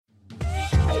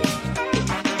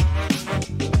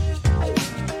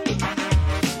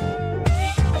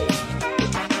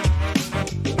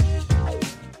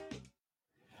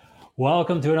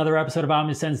Welcome to another episode of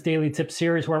OmniSend's Daily Tip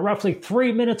Series, where in roughly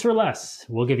 3 minutes or less,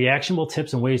 we'll give you actionable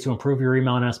tips and ways to improve your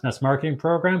email and SMS marketing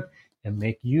program and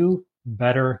make you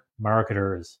better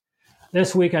marketers.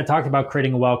 This week, I talked about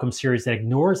creating a welcome series that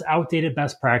ignores outdated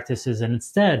best practices and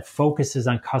instead focuses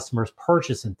on customers'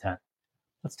 purchase intent.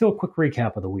 Let's do a quick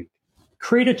recap of the week.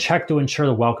 Create a check to ensure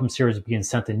the welcome series is being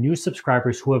sent to new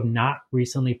subscribers who have not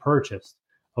recently purchased.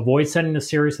 Avoid sending the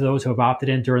series to those who have opted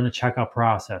in during the checkout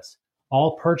process.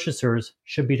 All purchasers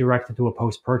should be directed to a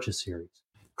post-purchase series.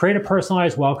 Create a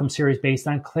personalized welcome series based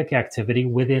on click activity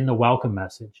within the welcome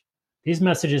message. These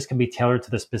messages can be tailored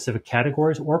to the specific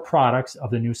categories or products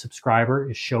of the new subscriber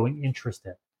is showing interest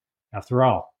in. After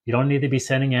all, you don't need to be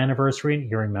sending anniversary and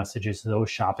earring messages to those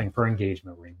shopping for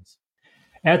engagement rings.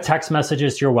 Add text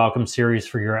messages to your welcome series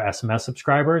for your SMS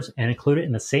subscribers and include it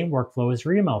in the same workflow as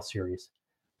your email series.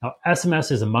 Now,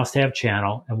 SMS is a must-have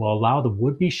channel and will allow the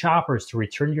would-be shoppers to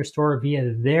return to your store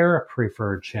via their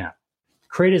preferred channel.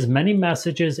 Create as many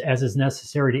messages as is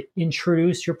necessary to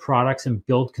introduce your products and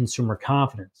build consumer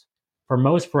confidence. For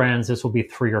most brands, this will be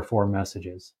 3 or 4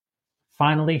 messages.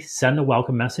 Finally, send the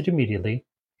welcome message immediately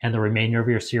and the remainder of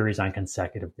your series on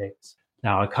consecutive days.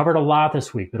 Now, I covered a lot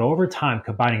this week, but over time,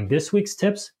 combining this week's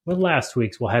tips with last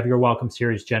week's will have your welcome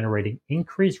series generating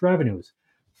increased revenues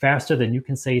faster than you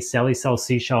can say Sally sells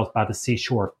seashells by the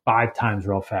seashore 5 times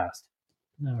real fast,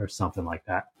 or something like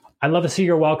that. I'd love to see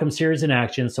your welcome series in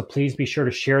action, so please be sure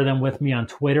to share them with me on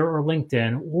Twitter or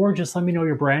LinkedIn, or just let me know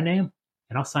your brand name,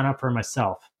 and I'll sign up for it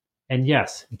myself. And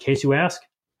yes, in case you ask,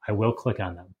 I will click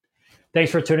on them.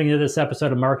 Thanks for tuning into this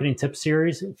episode of Marketing Tip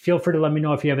Series. Feel free to let me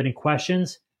know if you have any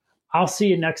questions. I'll see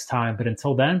you next time, but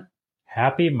until then,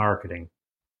 happy marketing.